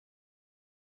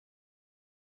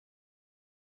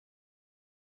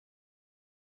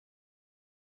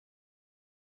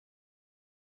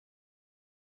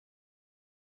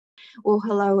Well,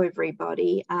 hello,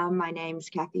 everybody. My name's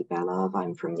Kathy Belov.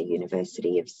 I'm from the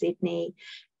University of Sydney.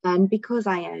 And because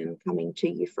I am coming to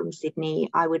you from Sydney,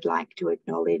 I would like to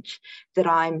acknowledge that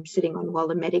I'm sitting on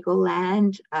Wallumedegal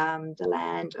land, the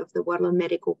land of the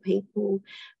Wallumedegal people.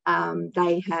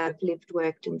 They have lived,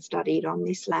 worked and studied on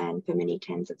this land for many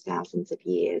tens of thousands of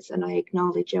years. And I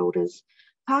acknowledge elders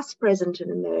past, present and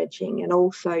emerging, and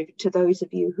also to those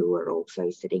of you who are also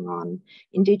sitting on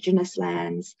Indigenous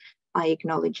lands, I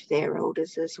acknowledge their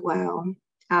elders as well.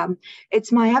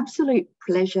 It's my absolute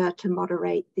pleasure to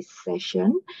moderate this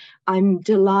session. I'm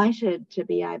delighted to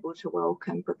be able to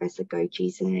welcome Professor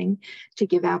Guojie Zhang to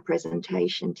give our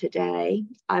presentation today.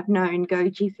 I've known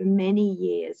Guojie for many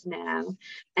years now,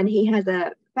 and he has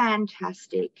a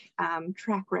fantastic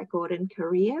track record and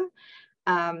career.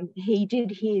 He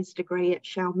did his degree at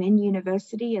Xiamen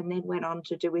University and then went on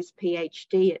to do his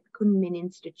PhD at Kunming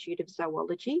Institute of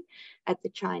Zoology at the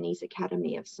Chinese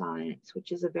Academy of Science,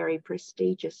 which is a very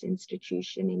prestigious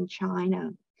institution in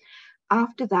China.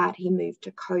 After that, he moved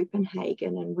to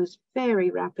Copenhagen and was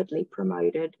very rapidly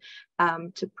promoted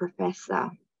to professor.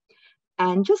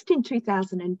 And just in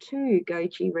 2002,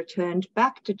 Guojie returned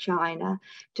back to China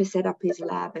to set up his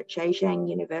lab at Guojie Zhang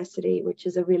University, which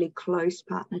is a really close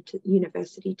partner to the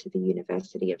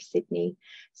University of Sydney.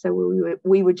 So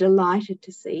we were delighted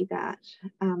to see that.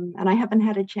 And I haven't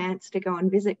had a chance to go and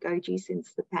visit Guojie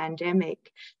since the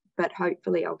pandemic, but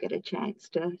hopefully I'll get a chance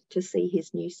to see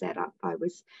his new setup. I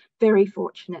was very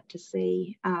fortunate to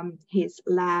see his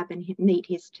lab and meet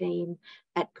his team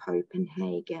at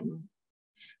Copenhagen.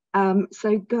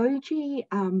 So Guojie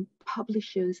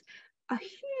publishes a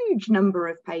huge number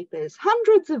of papers,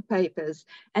 hundreds of papers,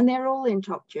 and they're all in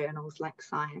top journals like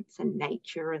Science and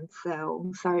Nature and Cell.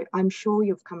 So I'm sure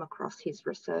you've come across his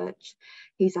research.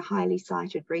 He's a highly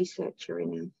cited researcher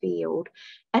in our field,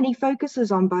 and he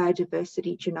focuses on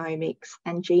biodiversity genomics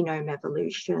and genome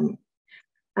evolution.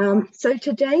 So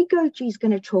today Guojie is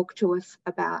going to talk to us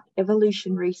about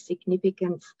evolutionary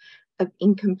significance of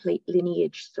incomplete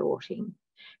lineage sorting.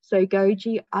 So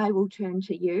Guojie, I will turn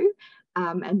to you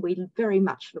and we very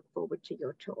much look forward to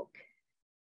your talk.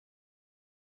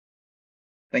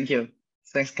 Thank you.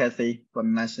 Thanks, Kathy, for the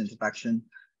nice introduction.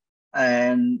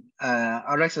 And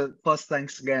I'd like to first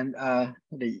thanks again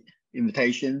the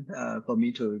invitation for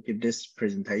me to give this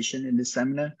presentation in this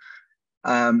seminar.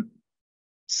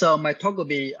 So my talk will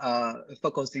be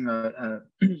focusing on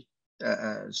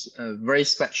very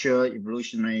special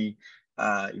evolutionary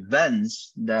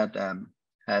events that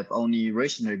have only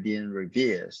recently been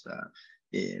revealed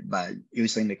by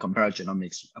using the comparative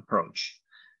genomics approach.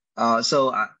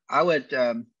 So I would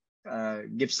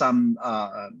give some,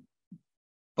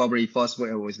 probably first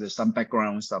with some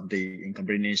backgrounds of the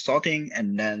incomplete lineage sorting,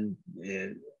 and then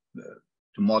to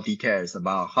more details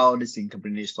about how this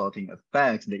incomplete lineage sorting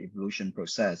affects the evolution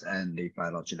process and the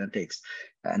phylogenetics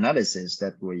analysis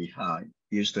that we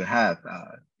used to have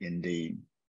in the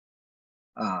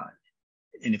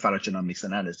phylogenomics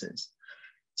analysis.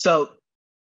 So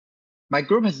my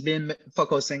group has been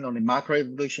focusing on the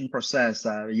macroevolution process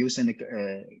using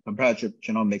the comparative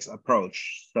genomics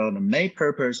approach. So the main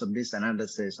purpose of this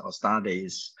analysis or study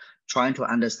is trying to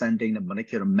understanding the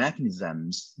molecular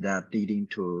mechanisms that leading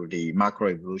to the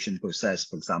macroevolution process,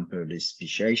 for example, the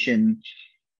speciation,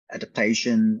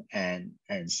 adaptation, and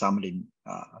some of the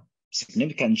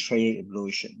significant trait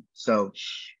evolution. So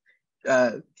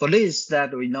for this,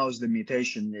 that we know the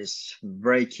mutation is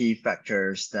very key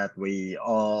factors that we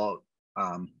all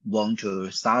want to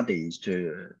study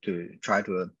to try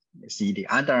to see the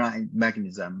underlying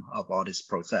mechanism of all this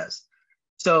process.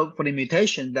 So for the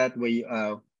mutation that we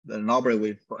normally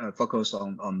we focus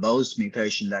on those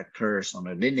mutations that occurs on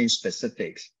the lineage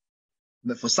specifics.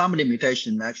 But for some of the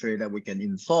mutation actually that we can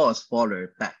enforce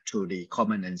further back to the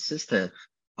common ancestor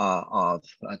of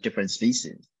different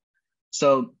species.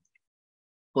 So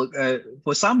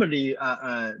for some of the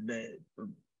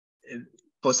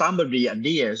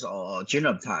ideas or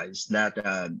genotypes that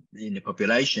in the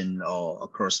population or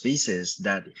across species,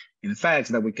 that in fact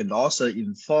that we can also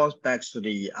enforce back to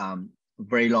the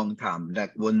very long time,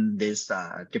 that when this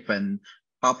different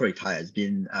property has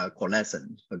been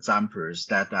coalescent. For example,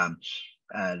 that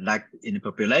like in the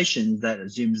population that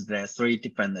assumes there are 3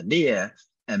 different ideas,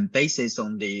 and basis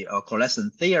on the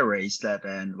coalescent theories that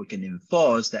we can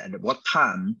enforce that at what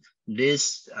time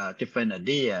these different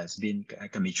ideas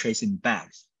can be tracing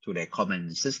back to their common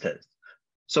ancestors.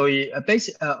 So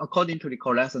according to the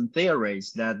coalescent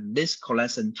theories, that this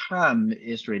coalescent time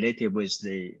is related with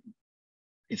the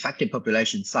effective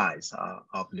population size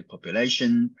of the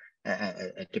population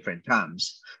at different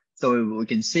times. So we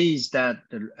can see is that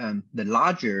the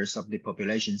larger of the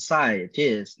population size it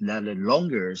is, that the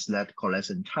longer that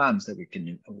collection times that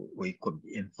we could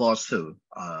enforce to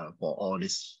for all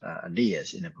these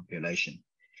ideas in the population.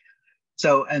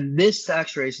 So, and this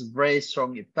actually is very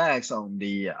strong effects on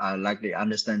the like the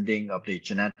understanding of the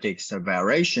genetics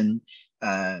variation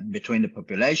between the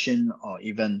population or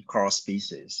even cross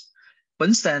species. For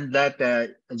instance, that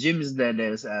assumes that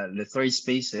there's the 3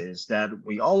 species that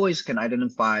we always can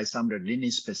identify some of the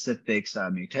lineage specific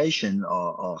mutation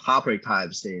or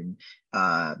haplotypes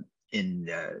in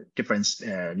different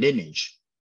lineage.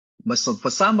 But so for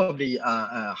some of the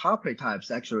haplotypes,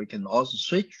 actually can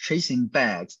also tracing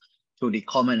back to the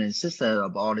common ancestor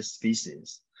of all the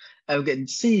species. And we can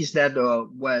see that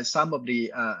where some of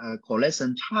the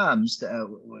collection times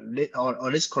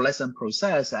or this collection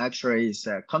process actually is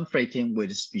conflicting with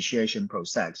the speciation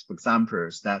process. For example,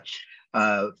 that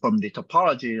from the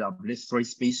topology of these 3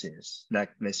 species, like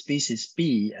the species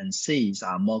B and C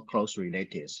are more closely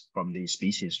related from the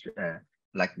species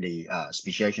like the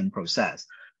speciation process.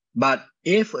 But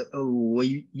if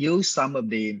we use some of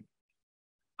the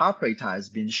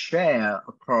haplotypes being shared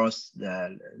across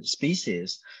the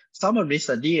species, some of these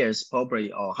ideas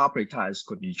probably or haplotypes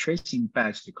could be tracing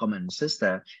back to the common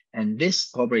ancestor, and this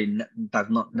probably does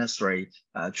not necessarily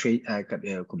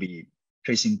could be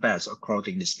tracing back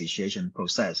according to the speciation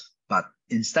process. But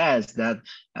instead, that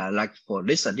like for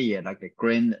this idea, like the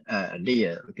green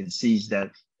idea, we can see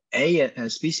that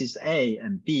species A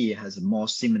and B has more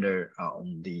similar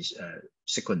on these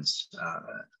sequence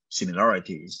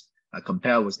similarities.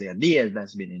 Compared with the idea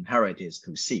that's been inherited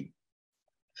to C.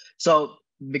 So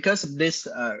because of this,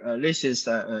 this is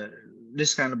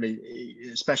this kind of a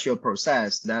special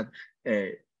process that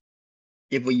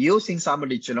if we're using some of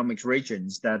the genomic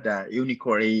regions that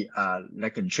uniquely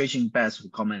like tracing back to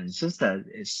common ancestor,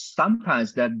 is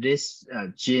sometimes that this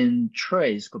gene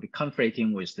trace could be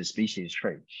conflicting with the species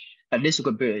trait. And this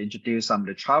could be introduce some of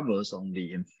the troubles on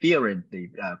the inferior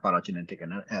phylogenetic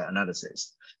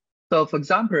analysis. So, for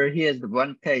example, here's the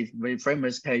one case, very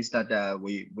famous case that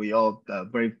we all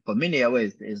very familiar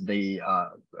with is the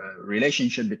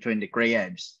relationship between the gray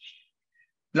apes.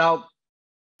 Now,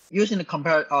 using the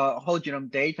whole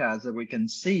genome data, so we can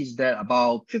see that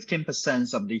about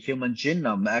 15% of the human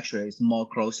genome actually is more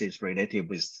closely related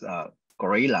with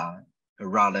gorilla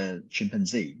rather than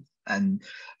chimpanzee, and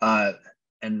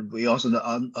we also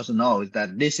know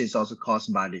that this is also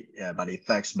caused by the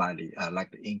effects by the like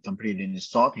the incomplete lineage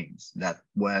sortings, that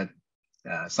where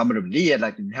some of the DNA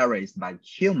like inherited by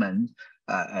humans,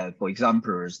 for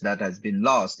example, that has been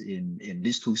lost in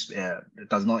these 2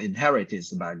 does not inherit it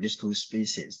by these 2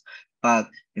 species. But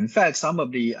in fact, some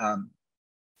of the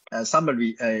ideas,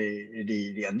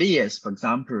 for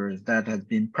example, that has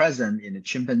been present in the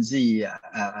chimpanzee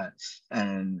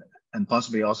and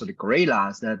possibly also the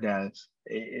gorillas, that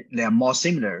they are more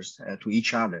similar to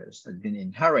each other, has been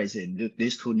inherited in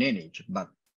these 2 lineage, but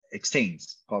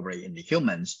extinct probably in the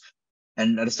humans.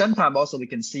 And at the same time, also we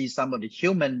can see some of the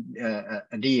human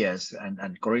ideas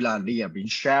and gorilla idea being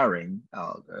sharing,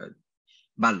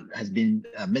 but has been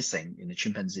missing in the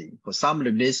chimpanzee. For some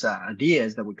of these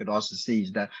ideas that we could also see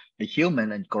is that the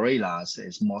human and gorillas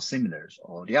is more similar,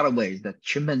 or the other way is that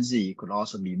chimpanzee could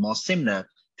also be more similar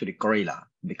to the gorilla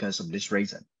because of this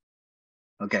reason.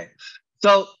 Okay,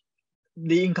 so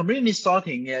the incomplete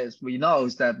sorting, as we know,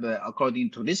 is that according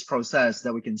to this process,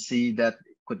 that we can see that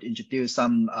could introduce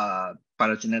some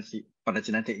phylogenetic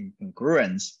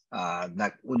incongruence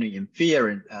that would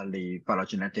interfere the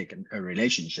phylogenetic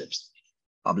relationships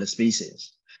of the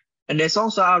species. And there's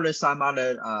also some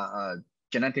other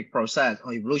genetic process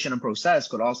or evolutionary process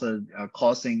could also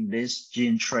causing this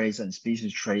gene traits and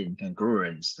species trait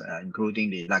incongruence, including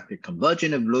the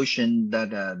convergent evolution, that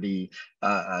the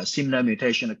similar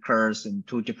mutation occurs in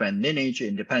 2 different lineage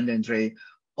independently,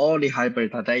 or the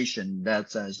hybridization,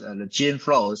 that's the gene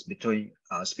flows between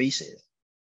species.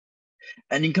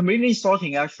 And in community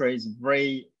sorting actually is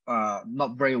very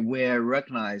not very well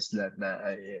recognized that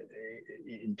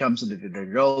in terms of the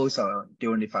roles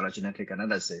during the phylogenetic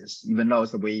analysis, even though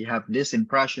we have this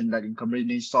impression that in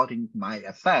community sorting might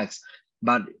affect,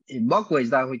 but in what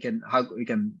ways that we can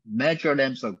measure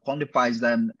them, so quantify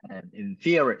them, and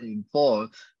infer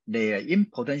their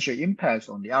potential impacts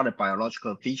on the other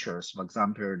biological features. For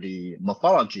example, the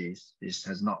morphology, this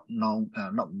has not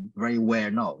very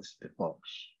well known before.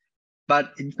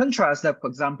 But in contrast, that for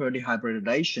example, the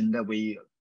hybridization that we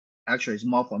actually is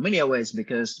more familiar with,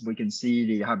 because we can see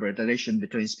the hybridization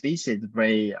between species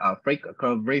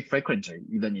occur very frequently,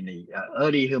 even in the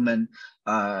early human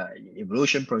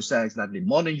evolution process, that the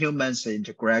modern humans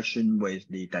interaction with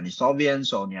the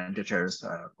Denisovans or Neanderthals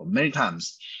for many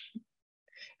times.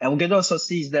 And we can also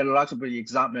see that a lot of the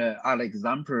other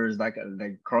examples like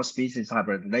cross-species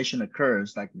hybridization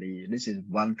occurs. Like this is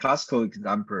one classical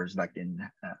example, like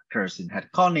occurs in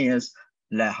Heliconius,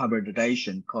 the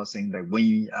hybridization causing the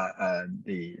wing,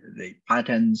 the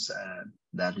patterns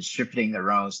that is shifting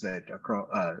around across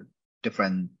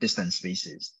different distant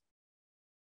species.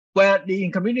 Well,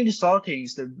 in community sorting,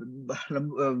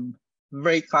 the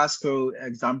very classical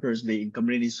examples in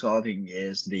community sorting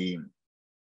is the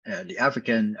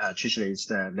African chiselids,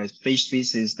 the fish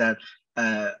species that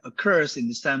occurs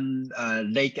in some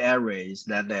lake areas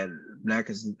that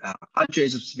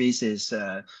hundreds of species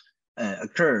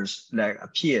occurs, that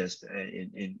appears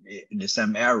in the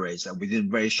same areas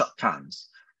within very short times.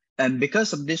 And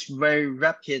because of this very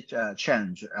rapid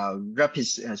change, rapid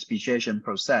speciation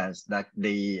process, like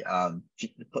the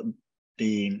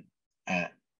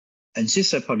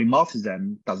ancestor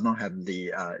polymorphism does not have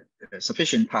the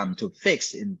sufficient time to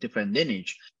fix in different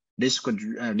lineage. This could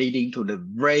leading to the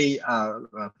very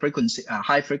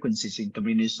high frequencies in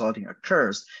community sorting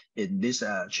occurs in this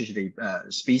chisellid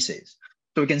species.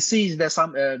 So we can see that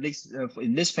some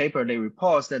in this paper they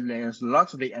report that there's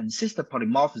lots of the ancestor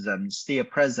polymorphism still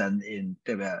present in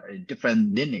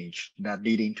different lineage, that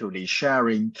leading to the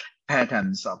sharing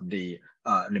patterns of the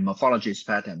morphology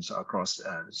patterns across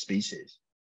species.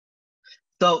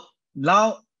 So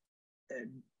now,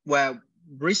 well,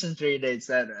 recently they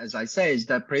said, as I say, is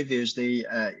that previously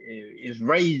it's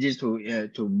very easy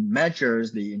to measure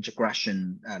the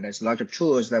integration. There's a lot of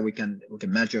tools that we can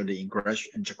measure the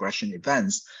integration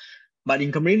events, but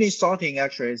in community sorting,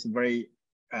 actually, it's very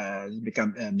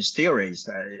become mysterious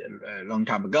a long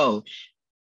time ago.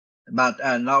 But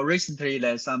now recently,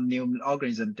 there's some new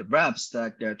organism develops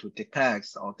that to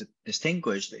detect or to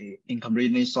distinguish the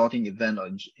incomplete sorting event or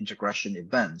integration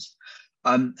events.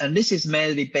 And this is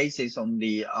mainly based on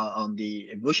the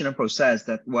evolutionary process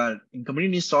that, well,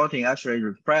 incomplete sorting actually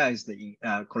reflects the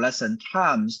coalescence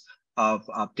times of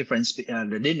different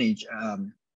the lineage,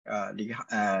 the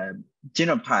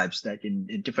genotypes that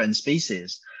in different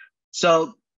species.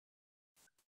 So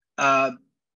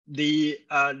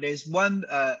there's one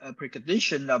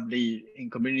precondition of the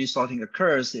in-community sorting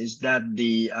occurs is that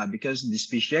because the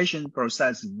speciation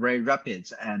process is very rapid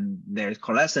and there's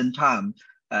coalescence time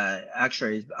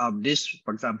actually of this,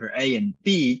 for example, A and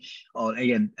B or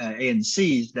A and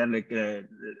C, then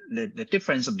the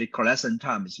difference of the coalescence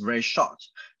time is very short.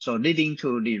 So leading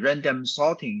to the random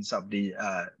sortings of the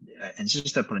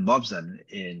ancestor polymorphism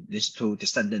in these two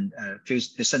descendant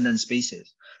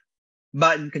species.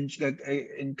 But in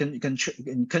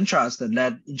contrast,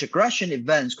 that integration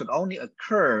events could only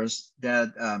occur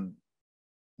that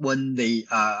when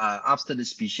after the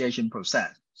speciation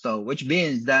process. So which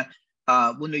means that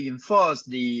when we enforce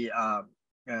the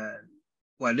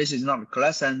well, this is not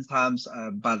coalescence times,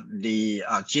 but the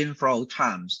gene flow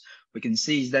times, we can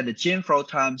see that the gene flow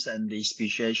times and the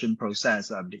speciation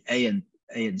process of the A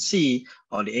and C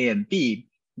or the A and B,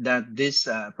 that this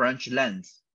branch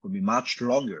length will be much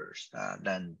longer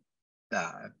than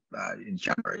in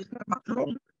general, much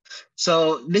longer.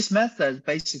 So this method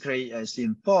basically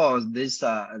enforce this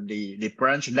the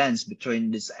branch length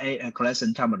between this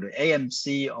coalescence time of the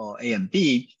AMC or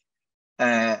AMB,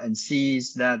 and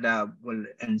sees that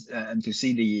and to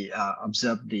see the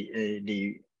observe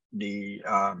the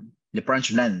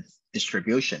branch length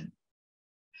distribution.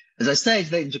 As I said,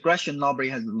 the integration normally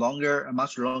has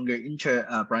much longer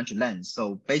inter-branch length.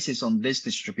 So based on this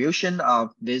distribution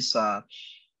of this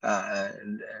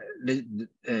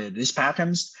these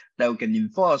patterns, that we can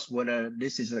enforce whether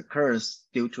this occurs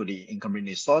due to the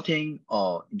incomplete sorting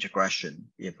or integration.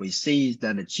 If we see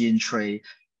that the gene tree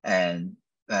and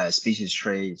species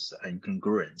traits are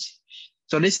incongruent.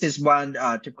 So this is one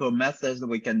typical method that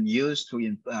we can use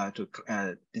to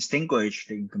distinguish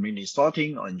the incomplete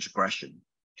sorting or integration.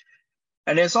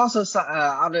 And there's also some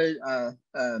other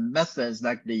methods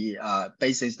like the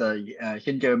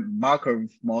Hinder-Markov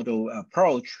model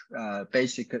approach,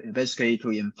 basically to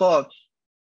infer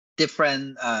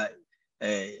different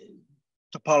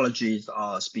topologies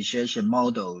or speciation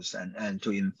models and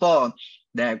to infer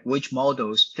that which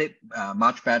models fit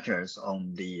much better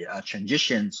on the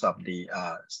transitions of the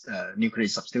nuclear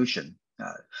substitution.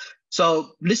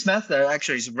 So this method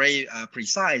actually is very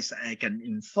precise and can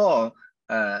infer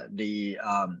the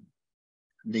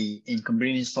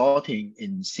incomplete sorting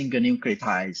in single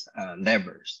nucleotide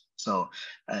levels. So,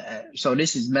 so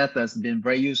this is methods been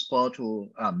very useful to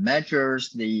measure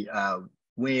the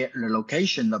where the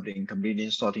location of the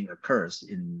inconvenient sorting occurs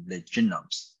in the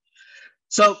genomes.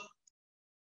 So,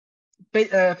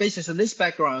 basis of this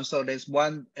background, so there's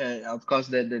one, of course,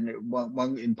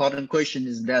 one important question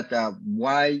is that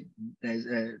why there's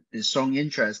a strong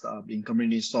interest in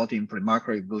community sorting for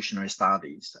macroevolutionary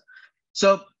studies.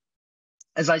 So,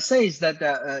 as I say, is that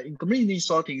in community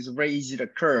sorting is very easy to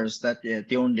occur that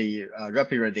during the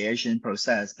rapid radiation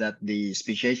process, that the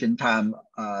speciation time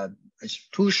is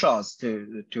too short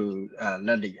to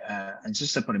let the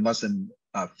ancestor polymorphism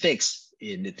fix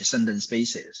in the descendant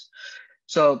species.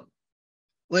 So,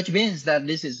 which means that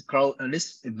this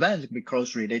event will be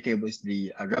closely related with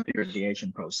the rapid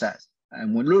radiation process.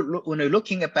 And when we're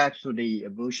looking back to the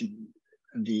evolution,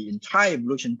 the entire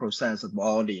evolution process of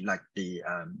all the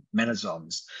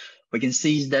metazoans, we can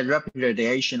see that rapid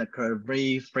radiation occurs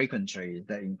very frequently,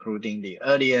 that including the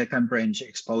earlier Cambrian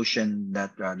explosion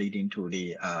that leading to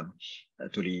the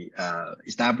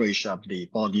establish of the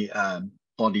body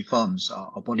forms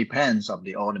or body plans of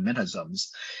all the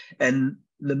metazoans. And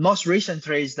the most recent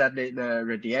is that the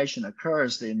radiation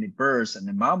occurs in the birds and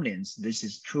the mammalians. This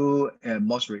is true.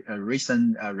 Most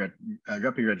recent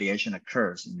rapid radiation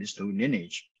occurs in these two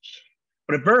lineage.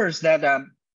 For the birds, that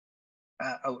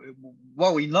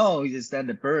what we know is that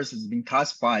the birds has been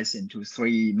classified into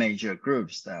three major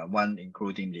groups. One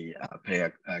including the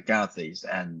Paleogalactes,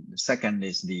 and the second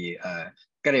is the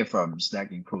Galliforms,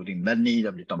 that including many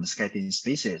of the domesticated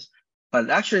species. But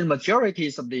actually,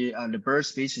 majorities of the bird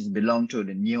species belong to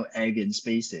the new avian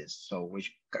species, so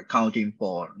which accounting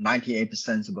for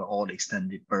 98% of all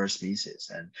extended bird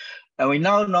species. And we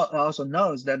now also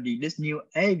know that this new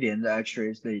avian actually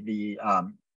is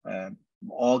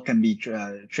all can be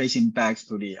tracing back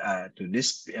to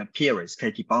this periods,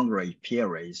 KT boundary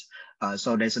periods.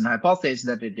 So there's an hypothesis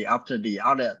that after the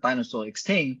other dinosaur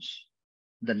extinct,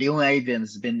 the new avian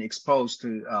has been exposed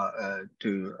to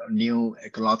a new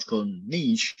ecological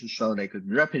niche, so they could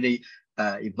rapidly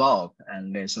evolve,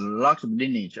 and there's a lot of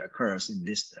lineage occurs in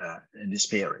this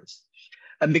period.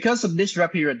 And because of this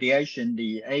rapid radiation,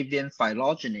 the avian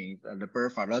phylogeny, the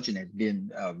bird phylogeny, has been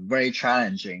very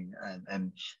challenging,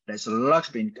 and there's a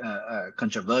lot been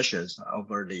controversies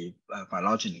over the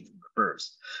phylogeny of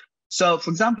birds. So, for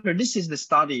example, this is the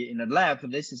study in the lab.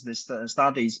 This is the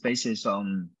study is based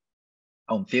on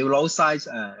few loci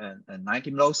and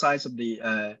 19 loci of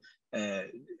the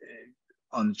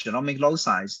on genomic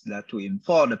loci that to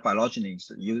inform the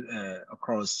phylogenies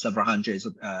across several hundreds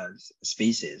of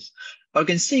species. But you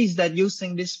can see is that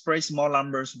using this very small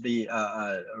numbers of the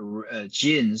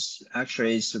genes,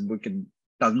 actually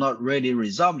does not really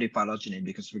resolve the phylogeny,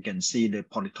 because we can see the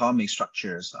polytomic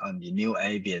structures on the new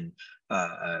avian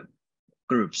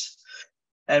groups.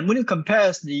 And when you compare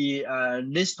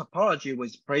this topology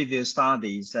with previous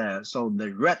studies, so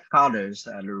the red colors,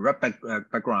 the red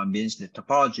background means the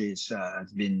topology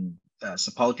has been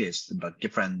supported by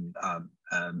different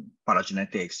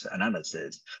phylogenetics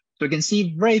analysis. So you can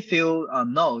see very few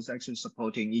nodes actually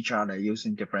supporting each other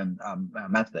using different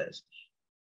methods.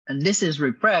 And this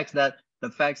reflects that the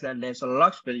fact that there's a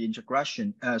lot of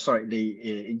integration,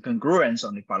 the incongruence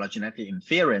on the phylogenetic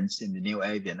inference in the new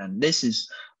avian, and this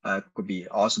is could be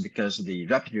also because of the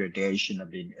rapid radiation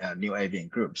of the new avian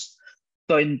groups.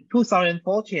 So in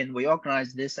 2014, we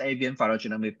organized this avian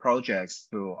phylogenomic projects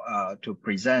to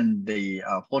present the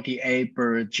 48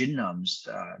 bird genomes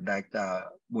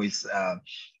with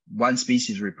one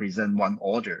species represent one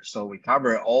order. So we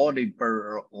cover all the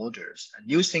bird orders, and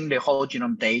using the whole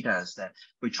genome data that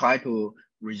we try to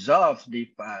resolve the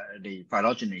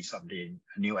phylogenies of the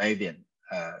new avian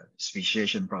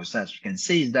speciation process. You can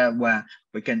see that where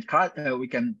we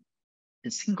can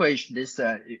distinguish this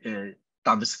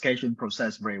diversification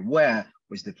process very well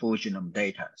with the full genome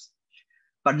data.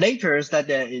 But later is that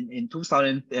in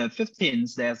 2015,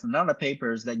 there's another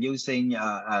papers that using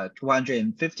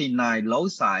 259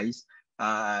 loci,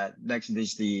 like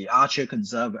this the Archer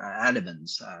conserved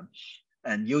elements,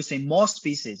 and using more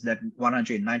species than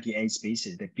 198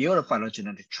 species, they build a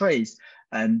phylogenetic trace.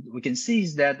 And we can see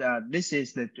that this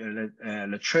is the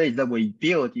trace that we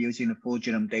built using the full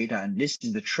genome data, and this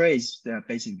is the trace that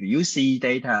basically you see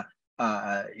data,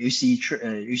 you see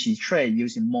trace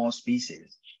using more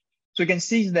species. So you can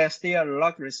see there's still a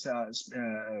lot of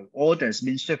orders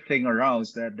been shifting around,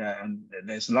 and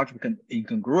there's a lot of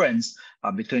incongruence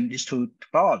between these two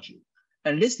topologies.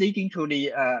 And this leading to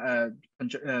the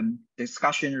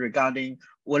discussion regarding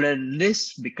whether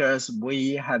this, because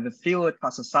we have a few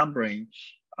cluster sampling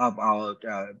of our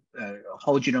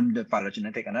whole genome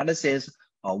phylogenetic analysis,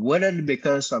 or whether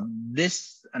because of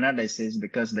this analysis,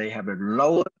 because they have a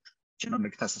lower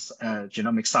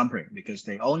genomic sampling, because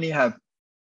they only have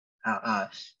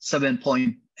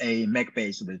 7.8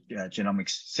 megabase of the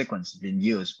genomics sequence being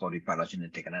used for the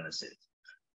phylogenetic analysis.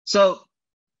 So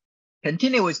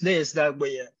continue with this, that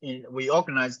we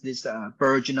organize this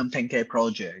bird genome 10K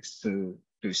projects to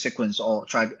sequence all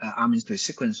to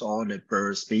sequence all the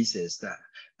bird species that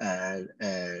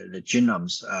the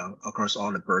genomes across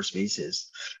all the bird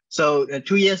species. So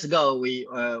 2 years ago, we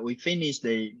finished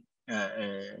the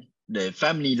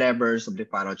family levels of the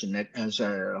phylogenetic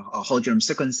whole genome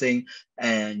sequencing,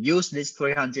 and used this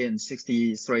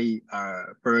 363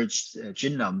 birds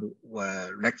genome,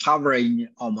 recovering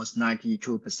almost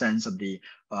 92% of the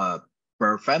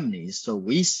bird families. So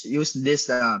we use this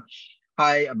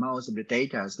high amounts of the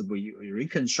data so we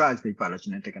reconstruct the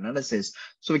phylogenetic analysis.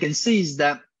 So we can see is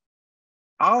that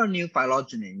our new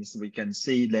phylogenies, we can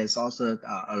see there's also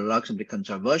a lot of the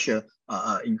controversial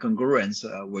incongruence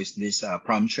with this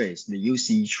prime trace, the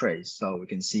UC trace. So we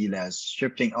can see that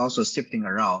shifting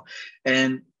around.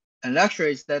 And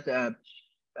actually is that,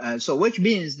 so which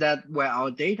means that where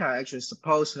our data actually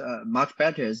suppose much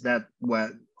better is that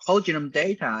where whole genome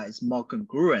data is more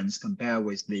congruent compared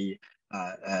with the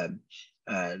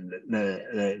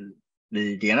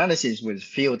analysis with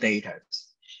field data.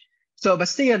 So, but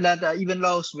still that even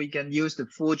though we can use the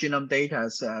full genome data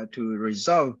to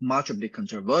resolve much of the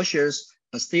controversies,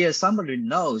 but still some of the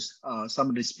nodes, some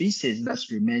of the species that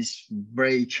remains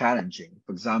very challenging.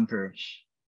 For example,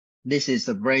 this is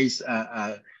a very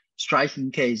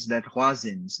striking case that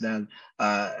huazins, that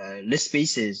this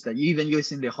species that even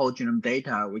using the whole genome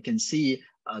data, we can see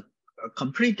a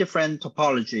complete different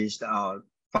topologies,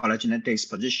 phylogenetics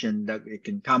position that it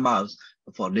can come out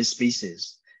for this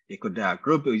species. It could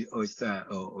group with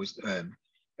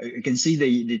you can see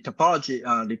the topology,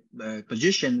 the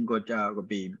position would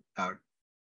be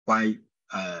quite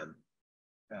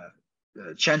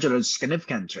changed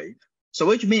significantly. So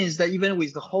which means that even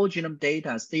with the whole genome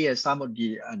data, still some of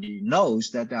the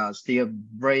nodes that are still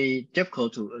very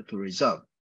difficult to resolve.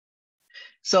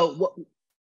 So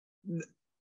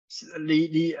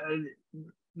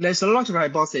there's a lot of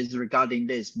hypotheses regarding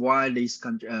this, why this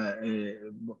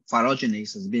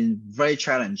phylogenies has been very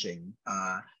challenging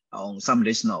on some of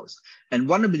these nodes. And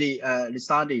one of the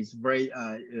studies,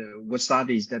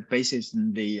 studies that basis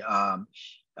in the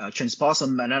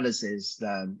transposon analysis,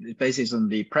 basis on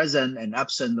the present and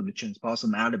absence of the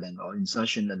transposon element, or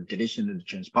insertion and deletion of the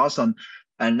transposon.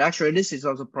 And actually, this is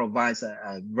also provides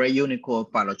a very unique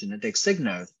phylogenetic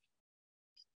signal.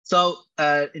 So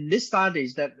in this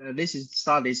studies, this is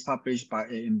studies published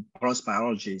in PLOS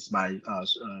Biology by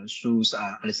Sus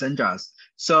Alessandras.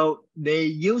 So they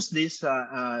use this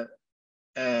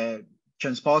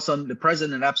transposon, the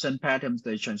present and absent patterns,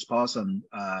 the transposon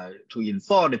to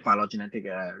inform the phylogenetic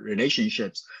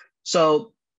relationships.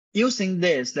 So using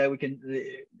this, that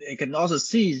it can also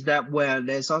see that where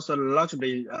there's also a lot of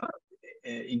the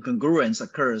incongruence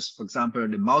occurs. For example,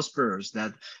 the mouse birds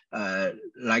that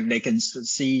like they can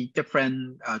see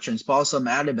different transposon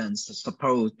elements to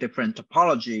support different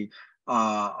topology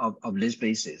of this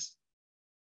species.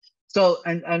 So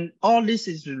and all this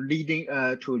is leading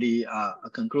to the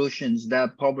conclusions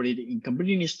that probably the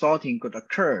incompletely sorting could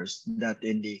occur that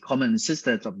in the common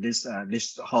systems of this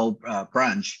this whole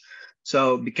branch.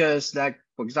 So because like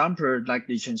for example like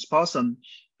the transposon.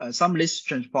 Some of this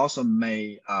transposon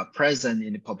may present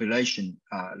in the population,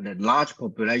 the large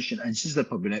population and sister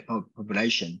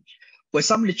population, where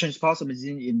some of the transposon is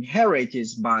inherited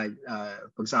by,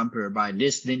 for example, by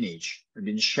this lineage,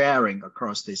 been sharing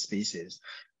across these species.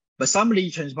 But some of the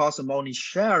transposon only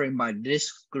sharing by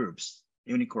these groups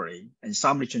uniquely, and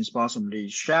some of the transposon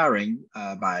is sharing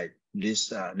by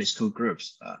these two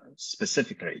groups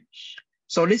specifically.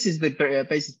 So this is the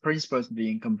basic principles of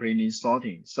the incomplete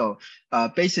sorting. So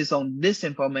based on this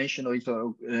information,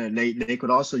 they could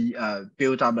also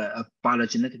build up a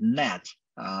phylogenetic net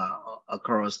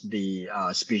across the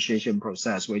speciation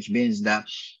process, which means that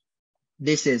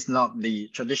this is not the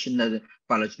traditional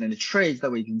phylogenetic traits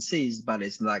that we can see, but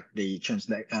it's like the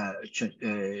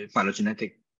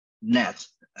phylogenetic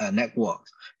network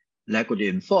that could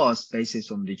enforce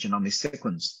based on the genomic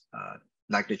sequence.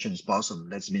 Like the transposon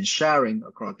that's been sharing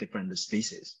across different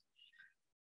species.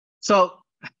 So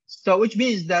which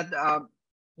means that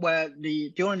where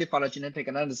during the phylogenetic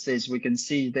analysis, we can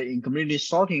see the incomplete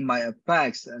sorting might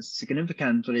affect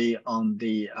significantly on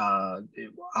the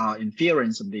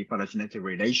inference of the phylogenetic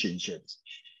relationships.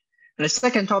 And the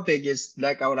second topic is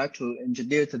like I would like to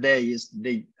introduce today is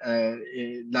the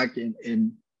like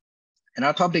in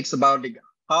our topics about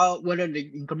whether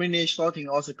the in-community sorting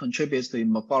also contributes to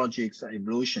morphologic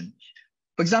evolution.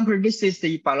 For example, this is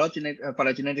the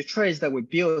phylogenetic trace that we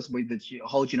built with the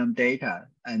whole genome data,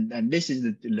 and this is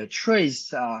the trace,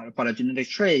 phylogenetic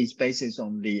trace based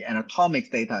on the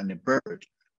anatomic data in the bird.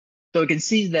 So you can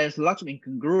see there's lots of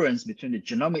incongruence between the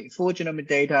full genomic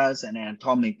data and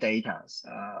anatomic data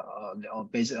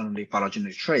based on the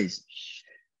phylogenetic trace.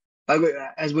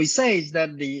 As we say, is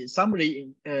that the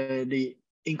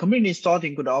in-community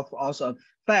sorting could also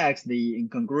affect the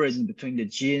incongruence between the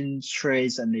gene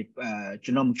trace and the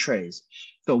genome trace.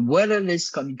 So whether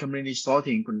this in-community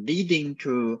sorting could leading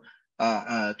to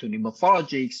the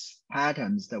morphologic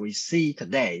patterns that we see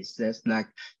today, so there's like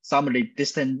some of the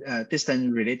distant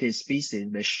related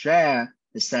species that share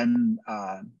the same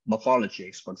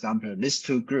morphologies. For example, these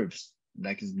two groups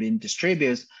like has been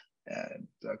distributed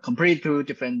complete two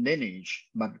different lineage,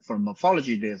 but for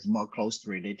morphology, there's more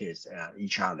closely related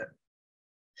each other.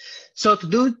 So to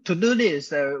do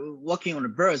this, working on the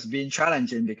birds being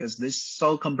challenging because this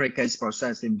so complicated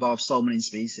process involves so many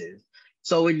species.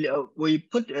 So we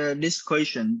put this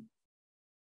question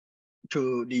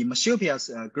to the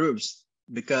marsupials groups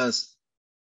because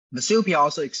marsupial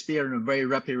also experience a very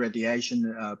rapid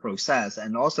radiation process,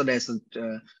 and also there's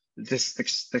this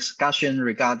discussion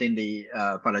regarding the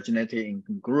phylogenetic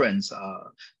incongruence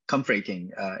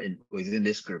conflicting within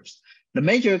these groups. The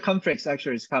major conflicts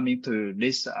actually is coming to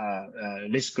this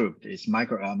this group is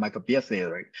microbial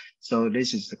theory. So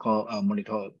this is called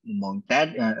montids.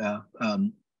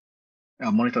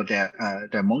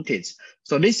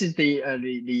 So this is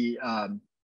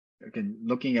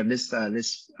looking at this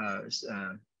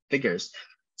figures.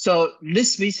 So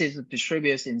this species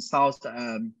distributes in South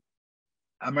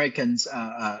Americans,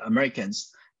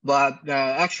 but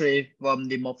actually from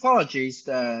the morphologies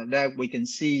that we can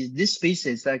see, this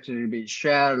species actually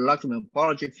share a lot of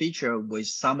morphology feature with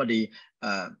some of the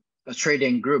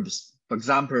Australian groups. For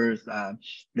example,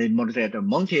 the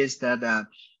montids that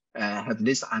have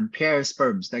this unpaired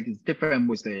sperms that is different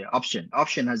with the option.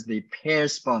 Option has the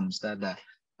paired sperms that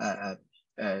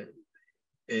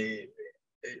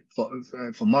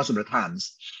for most of the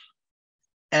times.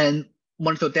 And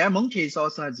montids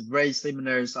also has very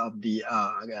similar of the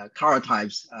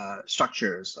karyotypes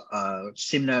structures,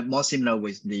 more similar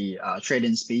with the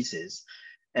Australian species.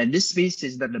 And this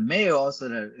species that the male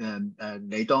also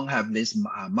they don't have this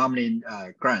mammalian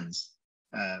glands.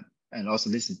 And also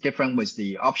this is different with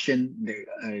the option,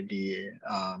 the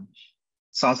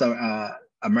South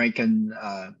American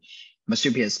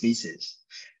marsupial species.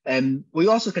 And we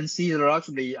also can see a lot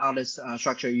of the other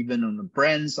structure, even on the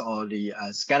brains or the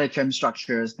skeleton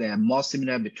structures, they are more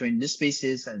similar between this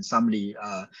species and some of the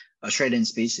Australian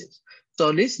species.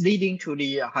 So this leading to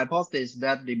the hypothesis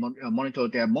that the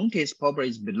montids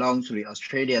probably belong to the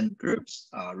Australian groups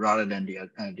rather than the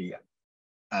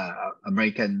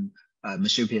American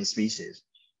marsupial species.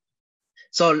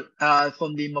 So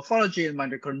from the morphology and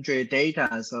mitochondrial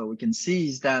data, so we can see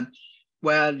is that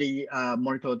where the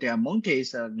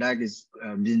montids that is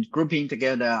been grouping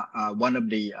together one of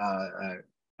the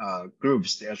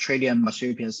groups, the Australian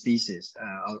marsupial species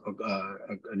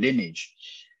lineage.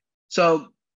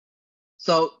 So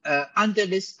under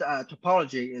this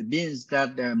topology, it means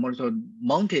that the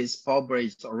montids probably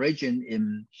its origin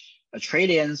in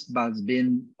Australians, but has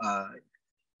been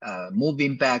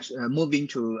moving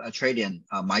to Australian,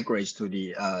 migrates to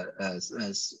the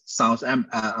South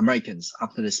Americans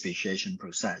after the speciation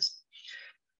process.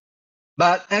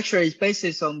 But actually, it's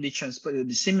based on the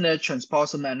similar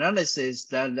transposon analysis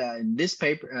that in this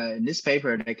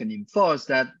paper they can enforce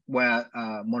that where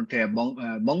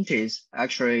montids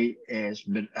actually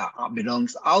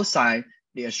belongs outside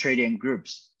the Australian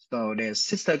groups. So they're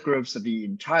sister groups of the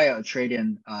entire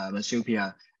Australian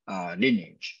marsupial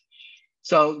lineage.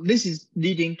 So this is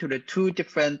leading to the two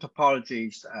different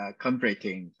topologies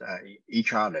conflicting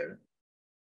each other,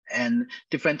 and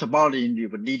different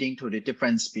topology leading to the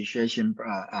different speciation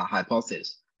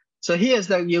hypothesis. So here's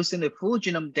that using the full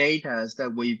genome data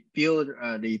that we build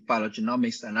the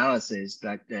phylogenomics analysis,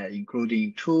 like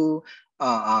including two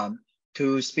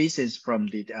species from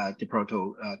the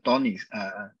Diprotodontius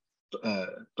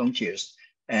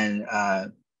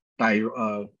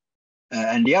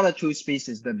and the other two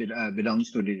species that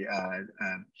belongs to the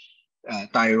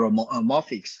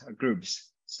diaromorphics groups.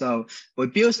 So we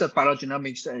built the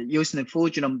phylogenomics using the full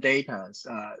genome data,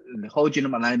 the whole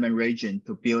genome alignment region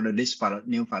to build this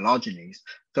new phylogenies.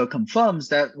 So it confirms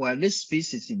that well, this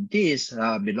species indeed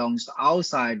belongs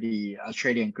outside the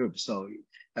Australian group. So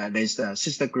there's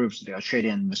sister groups, the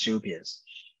Australian marsupials.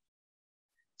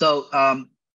 So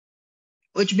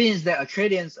which means that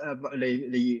Australians,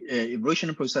 the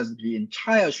evolutionary process, the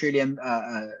entire Australian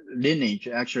lineage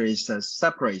actually is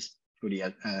separate to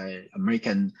the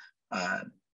American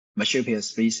marsupial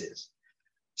species.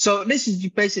 So this is the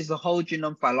basis of the whole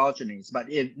genome phylogeny. But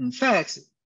in fact,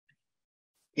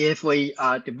 if we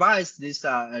divide this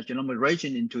genomic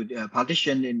region into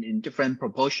partition in different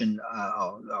proportion,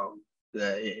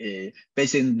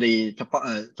 based on the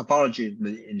topology of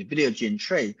the individual gene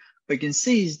trait, we can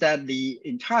see is that the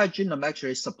entire genome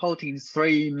actually is supporting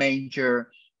three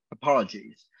major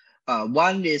topologies.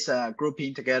 One is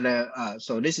grouping together,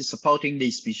 so this is supporting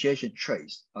the speciation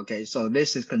traits. Okay, so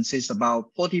this consists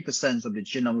about 40% of the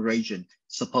genome region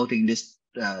supporting this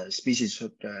species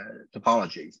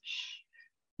topology.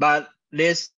 But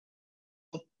there's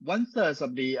 1/3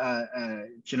 of the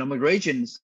genomic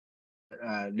regions,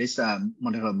 this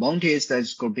molecular montes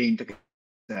that's grouping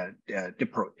together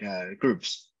different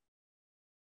groups.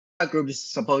 Group is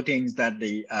supporting that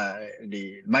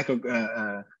the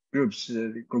micro groups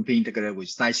grouping together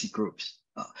with dicey groups.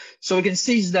 So we can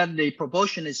see that the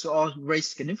proportion is all very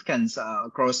significant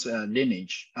across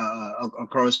lineage,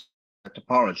 across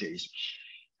topologies.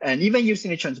 And even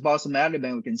using the transposon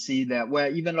element, we can see that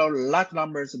where even though large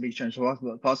numbers of the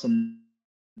transposon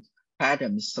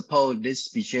patterns support this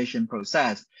speciation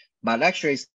process, but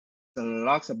actually the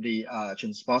lots of the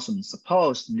transposon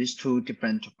supports these two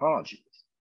different topologies.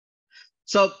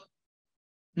 So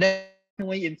then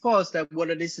we enforce that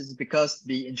whether this is because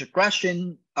the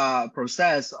integration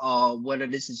process or whether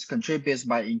this is contributed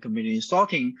by in-community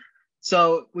sorting.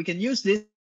 So we can use this,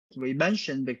 we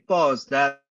mentioned before,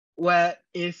 that where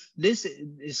if this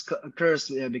occurs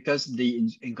because the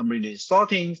in-community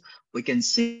sorting, we can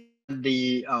see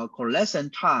the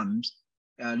coalescence times,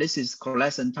 this is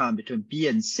coalescence time between B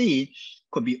and C,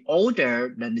 could be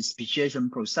older than the speciation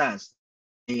process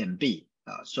A and B.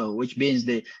 So which means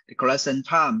the coalescence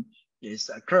time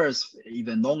occurs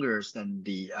even longer than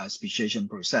the speciation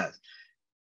process.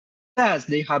 As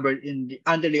the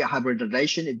under the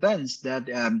hybridization events that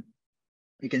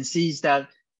you can see is that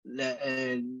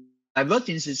the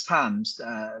divergence times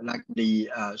like the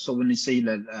so when you see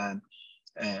that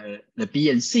the B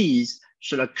and C's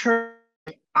should occur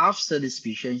after the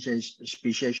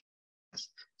speciation.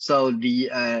 So the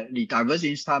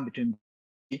divergence time between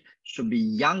should be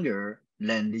younger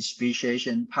than the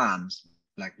speciation times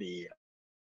like the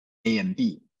A and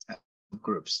B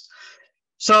groups.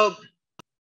 So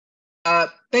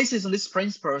based on this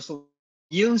principle, so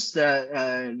use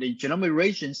the genomic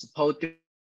region support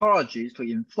topologies to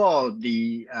inform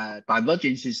the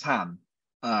divergence time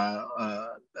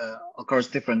across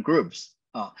different groups.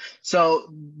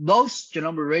 So most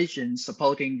genomic regions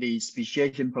supporting the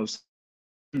speciation process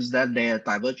that their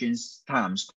divergence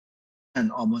times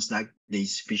and almost like the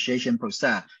speciation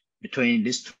process between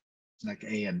these two, like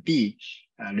A and B,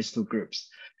 these two groups.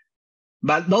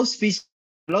 But those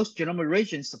genomic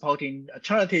regions supporting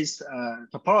alternative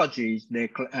topologies,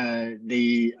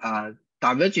 the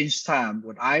divergence time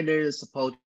would either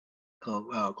support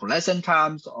coalescence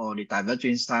times or the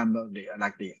divergence time of the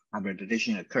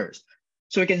hybridization occurs.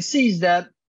 So we can see that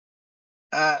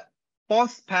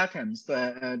both patterns,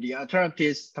 the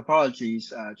alternative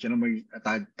topologies, genomic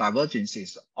divergence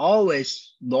is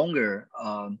always longer,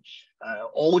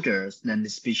 older than the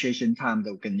speciation time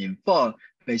that we can infer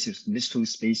based on these two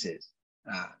species.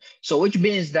 So which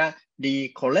means that the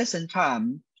coalescence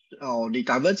time or the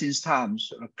divergence time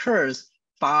occurs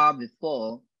far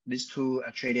before these two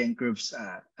Australian groups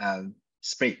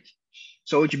split.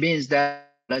 So which means that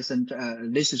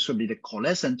this should be the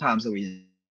coalescence times that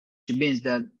which means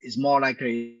that it's more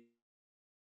likely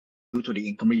due to the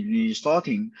in-community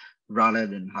sorting rather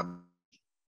than hybrid.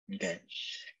 Okay,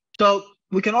 so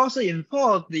we can also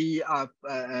infer the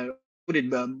put in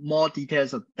more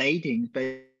details of dating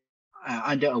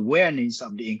under awareness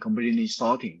of the in-community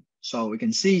sorting. So we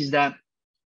can see is that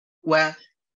where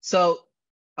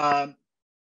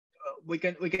we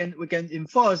can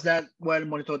enforce that where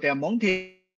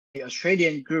Monotothermonte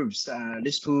Australian groups,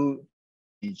 these two,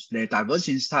 their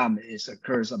divergence time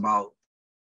occurs about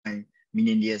 9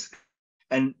 million years,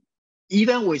 and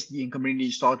even with the in-community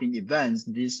sorting events,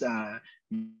 this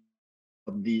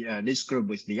this group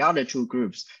with the other two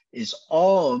groups is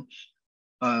all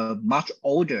much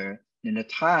older than the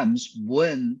times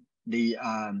when the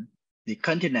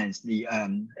continents, the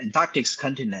Antarctic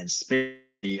continents, split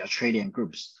the Australian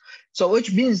groups. So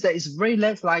which means that it's very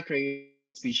less likely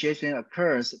speciation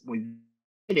occurs with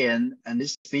Australian and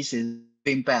this species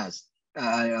being best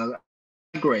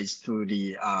migrates to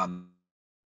the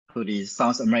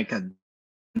South American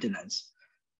continents.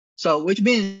 So which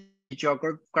means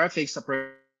geographic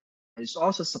separation is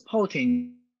also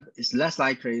supporting it's less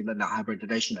likely that the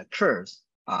hybridization occurs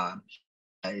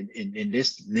in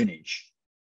this lineage.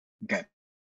 Okay.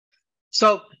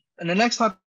 So in the next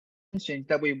part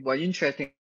that we were interested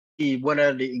in see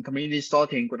whether the in-community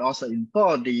sorting could also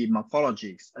involve the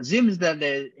morphologies. Assumes that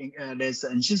there's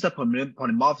ancestor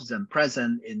polymorphism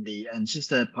present in the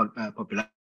ancestor population.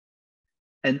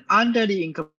 And under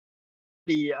the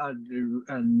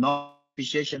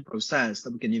non-speciation process,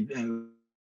 that we can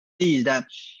see that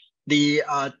the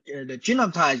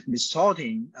genome type is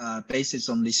sorting based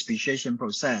on the speciation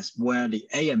process, where the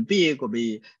A and B could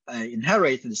be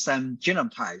inherit the same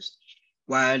genome types,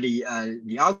 while the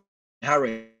outcome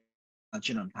inherit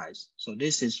genome types. So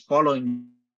this is following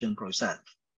the process.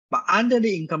 But under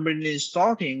the in-community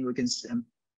sorting, we can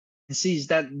see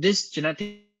that this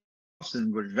genetic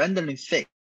option will randomly fit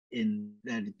in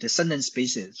the descendant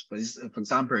species. For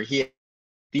example, here,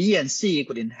 B and C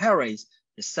could inherit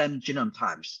the same genome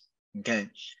types. Okay,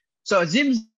 so it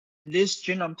seems this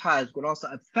genome types could also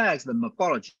affect the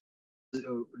morphology.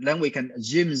 Then we can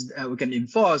assume we can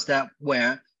enforce that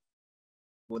where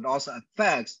would also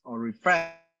affect or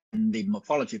reflect the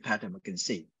morphology pattern we can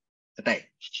see today.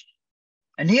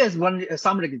 And here's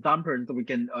some of the examples that we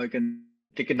can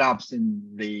pick it up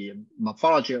in the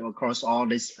morphology across all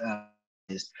this.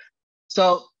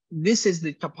 So this is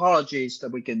the topologies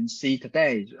that we can see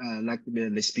today, like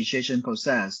the speciation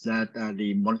process that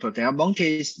the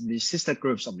Aotearoa, the sister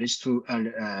groups of these two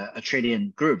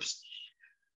Australian groups.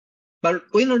 But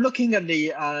when we're looking at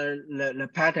the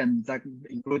patterns, like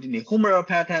including the humoral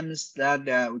patterns,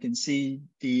 that we can see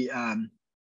the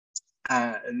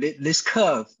this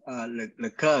curve.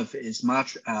 The curve is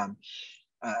much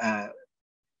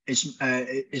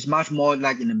is much more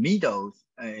like in the middle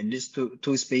in these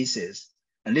two species.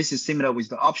 And this is similar with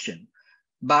the option.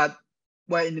 But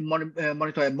where in the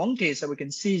Marie-Curie monkeys, we can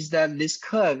see is that this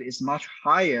curve is much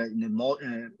higher in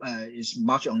the is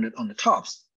much on the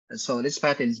tops. And so this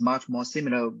pattern is much more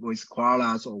similar with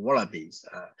koalas or wallabies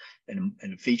in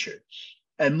the feature.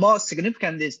 And more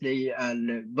significant is the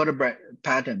vertebrate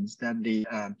patterns that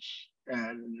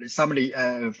some of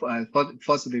the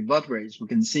fossil vertebrates. We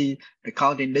can see the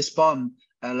counting this form,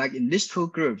 like in these two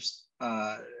groups,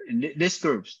 these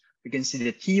groups, we can see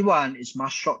the T1 is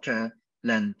much shorter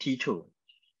than T2.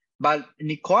 But in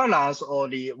the koalas or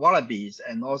the wallabies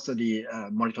and also the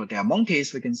Marie-Curie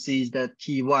monkeys, we can see that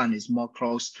T1 is more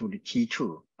close to the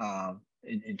T2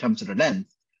 in terms of the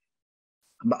length.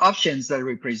 But options that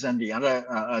represent the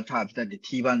other types, that the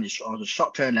T1 is also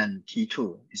shorter than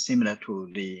T2, is similar to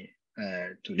the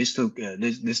to these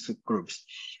two groups.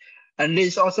 And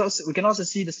this also, we can also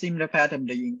see the similar pattern,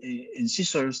 the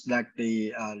incisors, like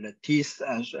the teeth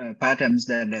patterns,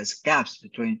 that there's gaps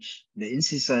between the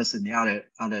incisors and the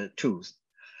other tooth.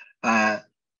 But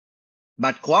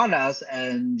koalas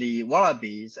and the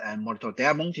wallabies and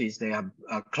Marie-Curie monkeys, they have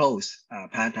close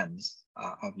patterns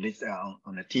of this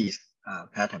on the teeth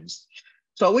patterns.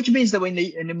 So which means that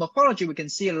in the morphology, we can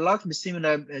see a lot of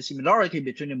similarity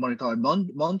between the Marie-Curie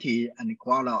monkey and the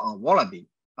koala or wallaby.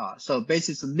 So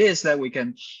based on this, that we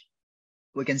can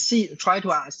try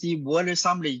to see whether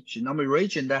some of the genomic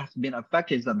region that has been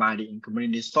affected by the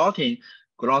in-community sorting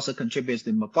could also contribute to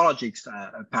the morphologic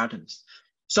patterns.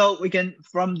 So we can,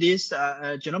 from this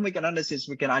genomic analysis,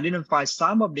 we can identify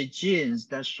some of the genes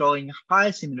that showing high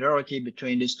similarity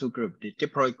between these two groups, the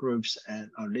diploid groups,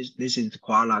 and this is the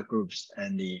koala groups,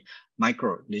 and the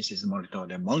micro, this is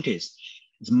Marie-Curie monkeys.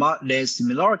 Their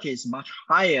similarity is much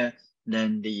higher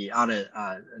than the other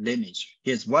lineage.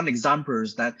 Here's one example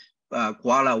is that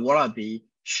koala wallaby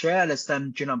share the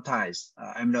same genome types,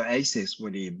 amino acids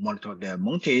with the Marie-Curie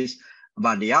monkeys,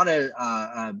 but the other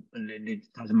the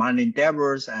Tasmanian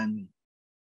devils and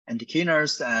the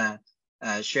Kinners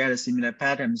share similar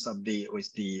patterns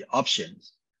with the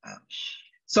options.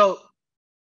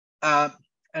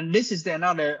 And this is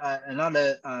another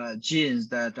genes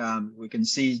that we can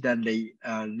see that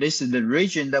this is the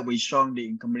region that we show the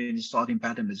in-community sorting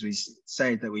pattern, as we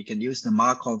say that we can use the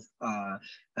Markov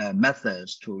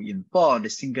methods to infer the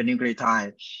single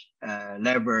nucleotide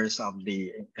levels of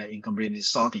the in-community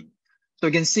sorting. So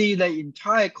you can see the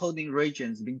entire coding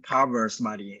regions being covered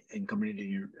by the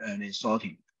in-community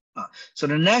sorting. So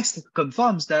the next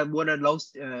confirms that whether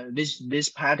this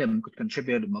pattern could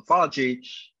contribute to morphology.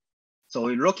 So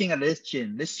we're looking at this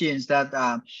gene is that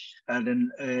the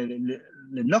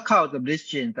knockout of this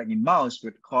gene, like in mouse,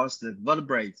 would cause the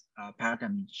vertebrate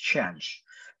pattern change.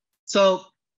 So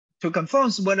to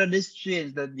confirm whether this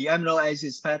gene, that the amino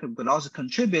acids pattern could also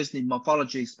contribute to the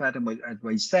morphology pattern, as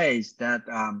we say, is that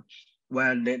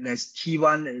where there's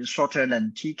T1 is shorter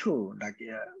than T2, like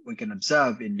we can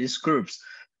observe in these groups.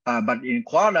 But in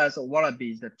koalas or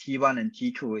wallabies, the T1 and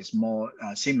T2 is more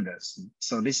similar.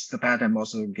 So this is the pattern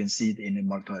also you can see in the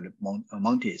Monotoid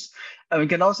monkeys. And we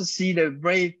can also see the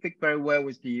fit very well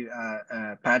with the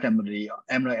pattern of the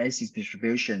amino acid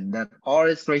distribution, that all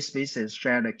the three species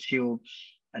share the Q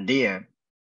there,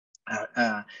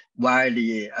 while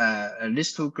the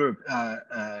these two groups,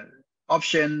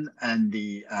 option and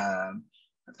the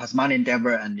Tasmanian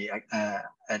devil and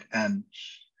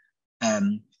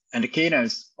the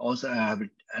canines also have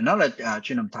another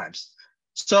genome types.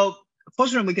 So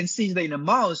fortunately, we can see that in the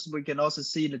mouse, we can also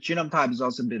see the genome type is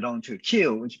also belong to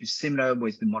Q, which is similar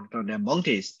with the Monotoid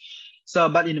monkeys. So,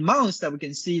 but in the mouse that we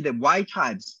can see the Y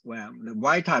types, where the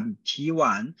Y type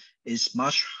T1 is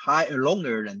much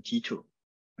longer than T2.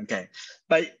 Okay,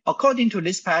 but according to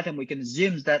this pattern, we can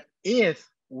assume that if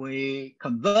we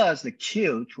convert the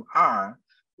Q to R,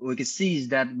 we can see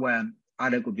that when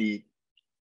either could be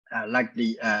like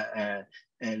the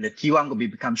T1 could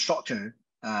become shorter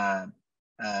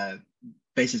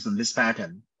based on this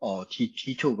pattern, or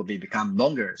T2 could become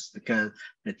longer because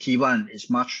the T1 is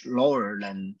much lower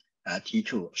than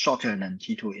T2, shorter than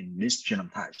T2 in this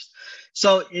genome types.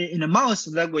 So in the mouse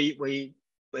that we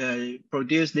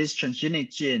produce this transgenic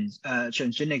genes,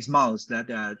 transgenic mouse that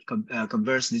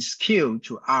converts this Q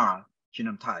to R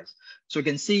genome types. So you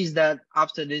can see that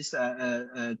after this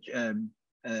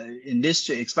in this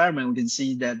experiment, we can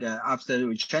see that after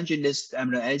we changing this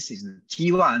amino acids,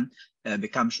 T1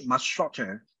 becomes much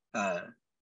shorter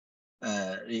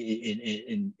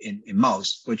in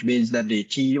mouse, which means that the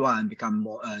T1 become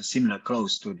more similar,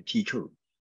 close to the T2.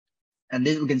 And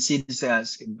then we can see this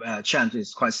change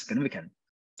is quite significant.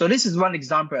 So this is one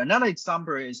example. Another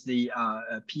example is the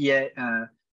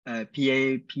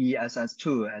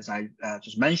PAPSS2, as I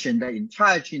just mentioned. The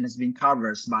entire gene has been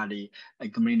covered by the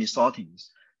community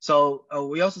sortings. So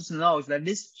we also know that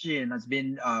this gene has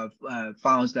been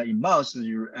found that in mouse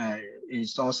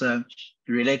is also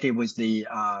related with the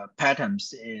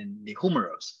patterns in the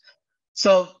humerus.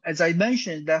 So as I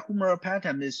mentioned, the humeral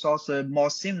pattern is also more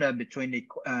similar between the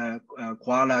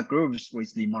koala groups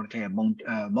with the Monotoid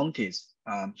monkeys.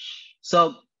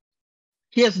 So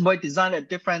here's we designed a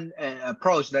different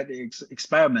approach that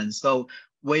experiments. So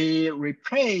we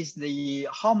replace the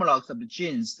homologs of the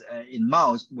genes in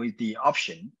mouse with the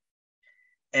option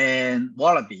and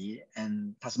wallaby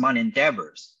and Tasmanian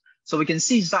devils. So we can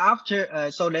see so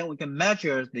after, so then we can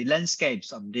measure the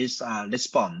landscapes of this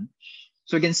response.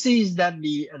 So you can see that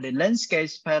the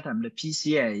landscapes pattern, the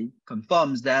PCA,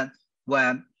 confirms that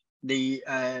when the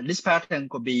this pattern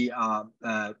could be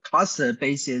clustered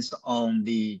basis on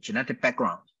the genetic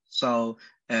background. So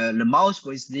the mouse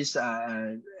with this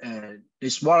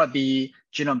this wallaby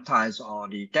genome types or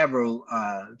the devil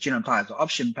genome types, or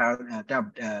option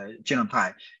genome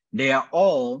type, they are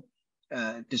all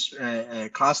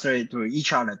clustered to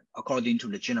each other according to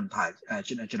the genome type,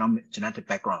 genetic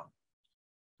background.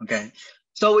 Okay.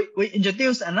 So we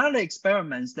introduced another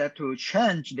experiments that to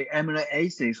change the amino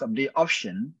acids of the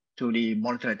option to the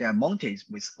Monotoid monkeys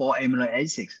with 4 amino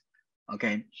acids.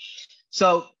 Okay,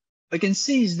 so we can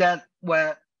see is that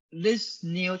where this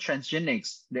new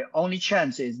transgenics, the only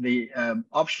change is the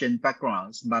option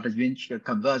backgrounds, but has been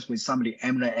converted with some of the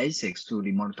amino acids to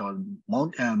the Monotoid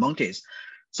monkeys.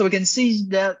 So we can see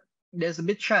that there's a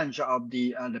big change of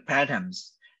the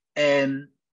patterns, and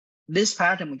this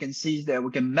pattern we can see that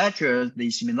we can measure the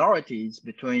similarities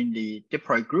between the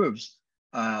diploid groups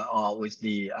or with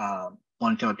the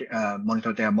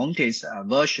Monotoid monkeys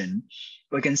version.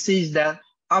 We can see that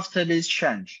after this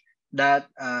change, that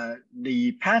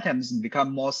the patterns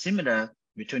become more similar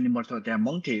between the Monotoid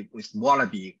monkey with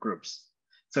wallaby groups.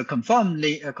 So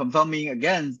confirming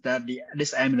again that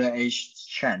this amino acid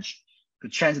change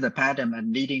could change the pattern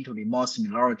and leading to the more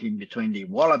similarity between the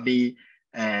wallaby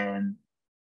and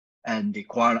the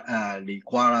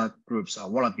koala groups or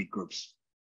wallaby groups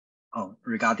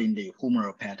regarding the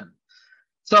humeral pattern.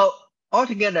 So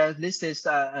altogether, this is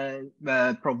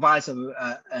provides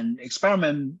an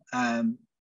experiment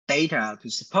data to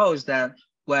suppose that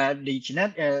where the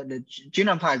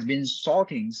genome type has been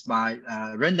sorting by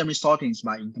randomly sorting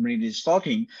by intermediate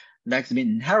sorting, that's been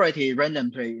inherited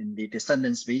randomly in the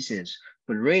descendant species,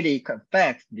 but really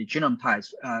affect the genome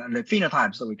types, the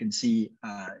phenotypes that we can see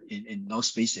in those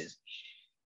species.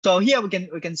 So here we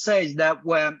can say that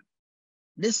where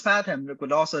this pattern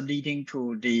could also leading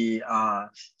to the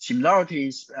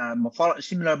similarities,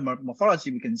 similar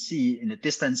morphology we can see in the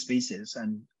distant species,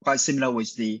 and quite similar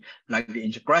with the like the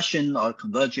integration or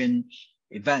convergent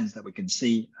events that we can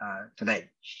see today.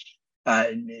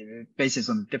 based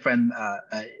on different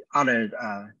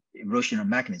other evolutionary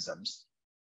mechanisms.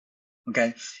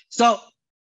 Okay, so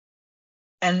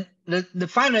and the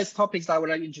final topics I would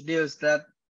like to introduce that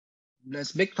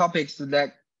there's big topics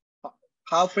that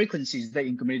how frequencies the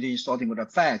in-community sorting would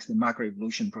affect the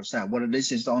macroevolution process, whether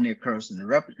this is only occurs in the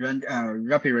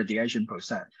rapid radiation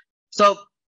process. So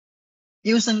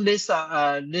using this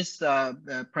principle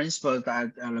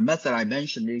that the method I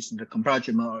mentioned is the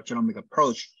comparative genomic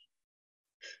approach.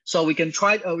 So we can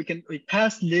try, we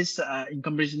test this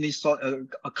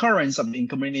occurrence of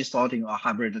in-community sorting or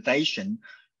hybridization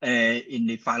in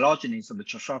the phylogenies of the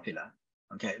Drosophila.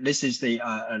 Okay, this is the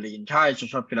entire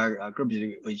Drosophila group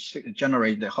which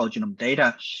generate the whole genome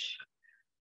data.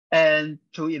 And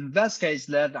to investigate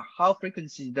that how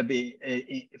frequency the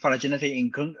phylogenetic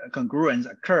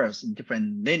incongruence occurs in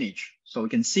different lineage. So we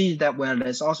can see that where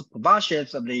there's also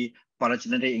proboscides of the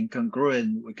phylogenetic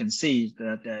incongruence, we can see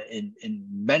that in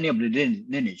many of the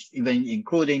lineage, even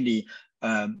including the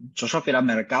Drosophila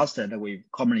melanogaster that we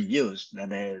commonly use, that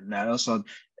there are also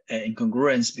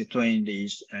incongruence between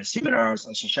these similar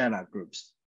Sociala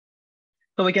groups.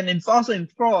 So we can also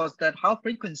enforce that how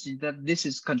frequency that this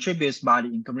is contributes by the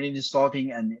in-community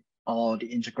sorting and or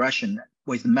the integration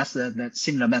with the method, that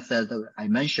similar method that I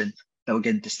mentioned, that we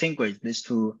can distinguish these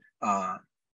two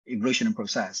evolutionary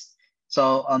process.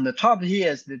 So on the top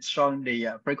here is it's showing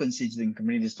the frequencies in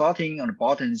community sorting. On the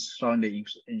bottom is showing the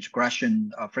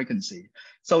integration frequency.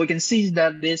 So we can see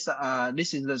that this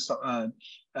is the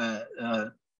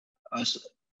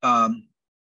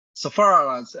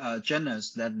Sophora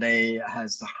genus that they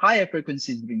has higher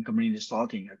frequencies in community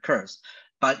sorting occurs.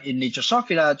 But in the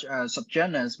Drosophila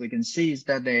subgenus, we can see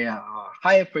that there are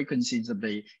higher frequencies of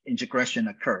the integration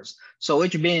occurs. So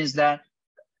which means that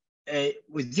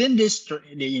within this,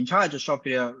 the entire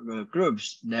Drosophila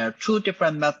groups, there are two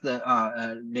different methods.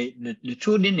 The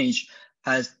two lineage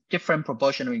has different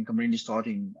proportion of in-community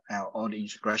sorting or the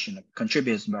integration that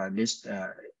contributes by this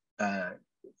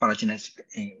phylogenetic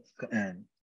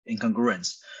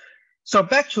incongruence. So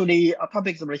back to the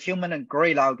topics of the human and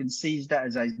gorilla, you can see that,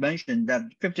 as I mentioned, that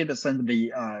 50% of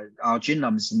the our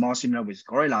genome is more similar with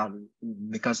gorilla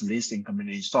because of this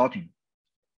in-community sorting.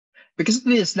 Because of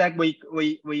this, like we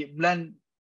then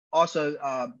also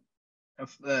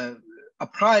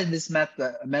apply this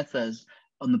methods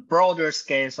on the broader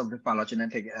scales of the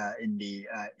phylogenetic in the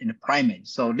primate.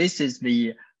 So this is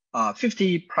the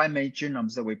 50 primate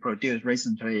genomes that we produced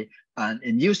recently, and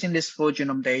in using this full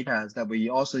genome data, that we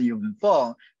also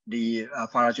inform the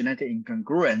phylogenetic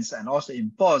incongruence and also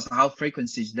enforce how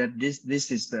frequencies that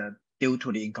this is due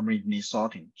to the in-community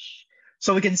sorting.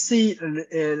 So we can see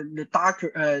the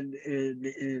darker,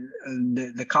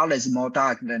 the color is more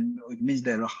dark, then it means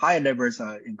there are higher levels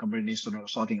in community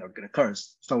sorting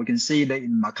occurs. So we can see that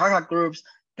in macaque groups,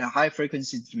 there are high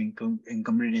frequencies in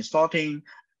community sorting,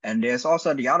 and there's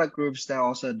also the other groups that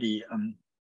also the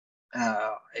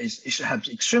have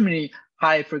extremely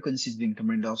high frequencies in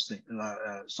community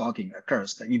sorting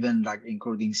occurs, even like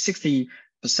including 60%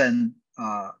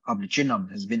 of the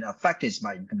genome has been affected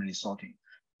by community sorting.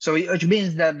 So which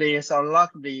means that there's a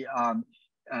lot of the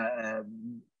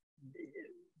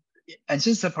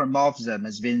ancestor polymorphism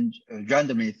has been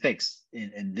randomly fixed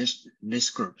in these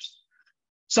groups.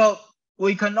 So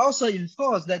we can also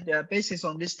enforce that basis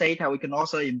on this data, we can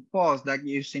also enforce that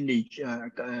using the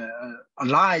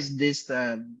analyze this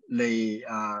in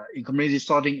community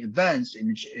sorting events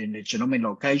in the genomic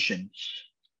location,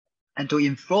 and to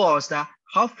enforce that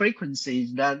how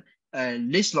frequencies that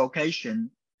this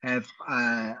location have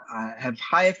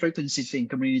higher frequencies in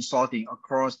community sorting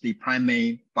across the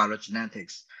primate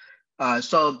phylogenetics.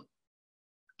 So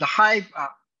the high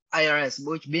IRS,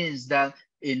 which means that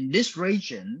in this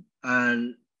region,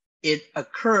 this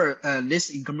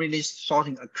in community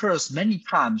sorting occurs many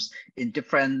times in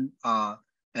different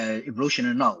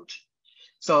evolutionary nodes.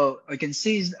 So we can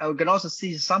also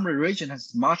see some of the region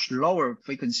has much lower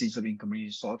frequencies of in community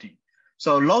sorting.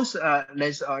 So those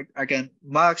again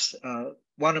marks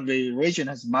one of the region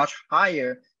has much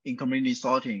higher in community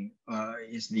sorting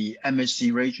is the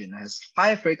MHC region, has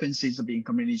higher frequencies of in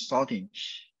community sorting,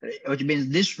 which means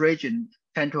this region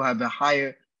tend to have a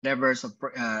higher levels of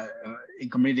in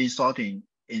community sorting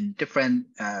in different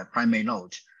primate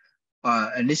nodes.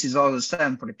 And this is all the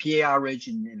same for the PAR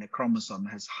region in the chromosome,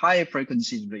 has higher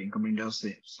frequencies of in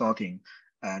community sorting.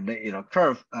 It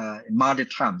occurs in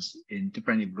multiple times in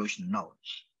different evolution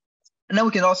nodes. And then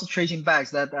we can also tracing back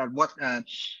that what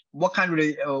kind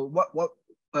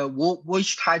of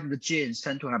which type of genes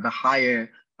tend to have a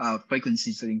higher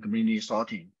frequencies in community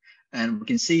sorting. And we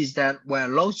can see is that where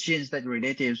those genes that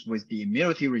related with the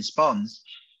immunity response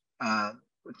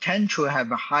tend to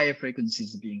have a higher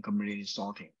frequencies of incompletely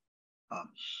sorting.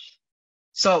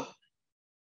 So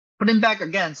putting back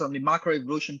again on the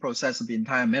macroevolution process of the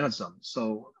entire metasome.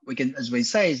 So we can, as we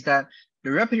say, is that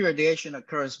the rapid radiation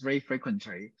occurs very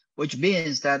frequently, which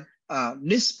means that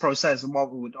this process,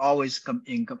 what would always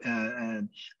accompanied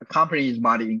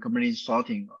by the incomplete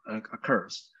sorting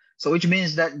occurs. So which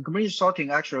means that incomplete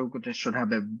sorting actually should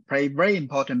have a very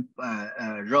important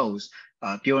roles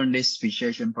during this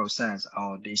speciation process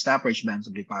or the establishment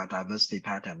of the biodiversity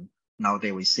pattern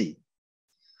nowadays we see.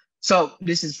 So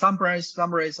this is summaries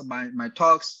of my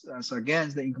talks. So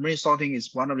again, the incomplete sorting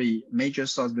is one of the major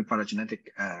sources of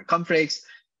phylogenetic conflicts,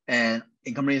 and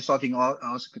incomplete sorting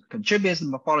also contributes to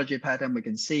the morphology pattern. We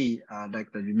can see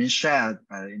like the remains shared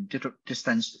in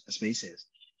distant species.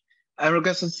 And we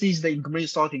also see the incomplete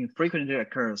sorting frequently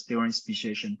occurs during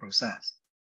speciation process.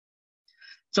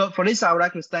 So for this, I would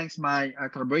like to thank my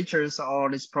collaborators, all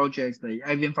these projects. The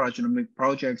avian phylogenomic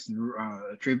projects is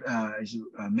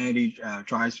mainly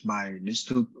driven by these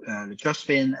two,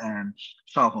 Josephine and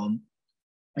Xiaohong.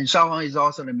 And Xiaohong is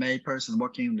also the main person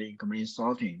working on the incomplete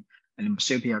sorting and the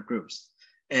marsupial groups.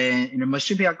 And in the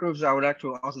marsupial groups, I would like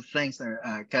to also thank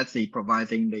Kathy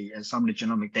providing some of the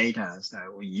genomic data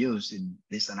that we use in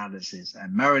this analysis,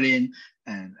 and Marilyn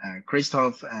and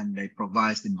Christoph, and they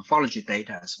provide the morphology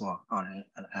data as well on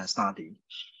a study.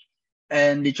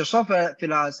 And the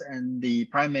Drosophila and the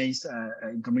primates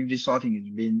in community sorting has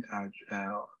been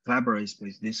collaborated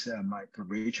with these my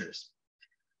collaborators.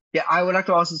 Yeah, I would like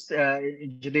to also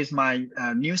introduce my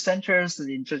new centers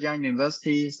in Zhejiang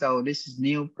University. So this is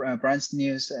new brand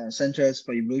new centers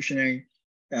for evolutionary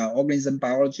organism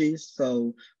biology.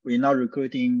 So we're now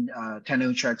recruiting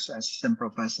tenure-track assistant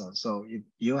professors. So if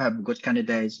you have good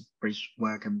candidates, please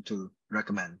welcome to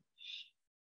recommend.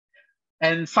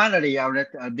 And finally, I'll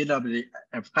let a bit of the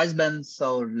advertisement.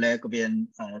 So there could be a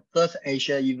third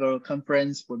Asia Evo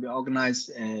conference will be organized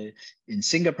in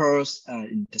Singapore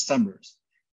in December.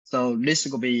 So this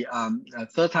will be a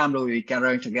third time that we're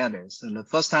gathering together. So the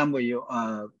first time we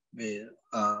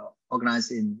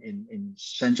organized in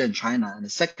Shenzhen, China, and the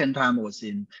second time was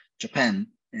in Japan,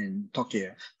 in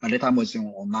Tokyo. And the time was in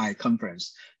online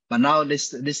conference. But now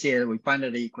this year we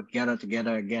finally could gather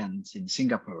together again in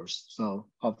Singapore. So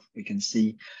hope we can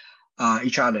see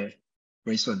each other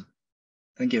very soon.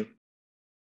 Thank you.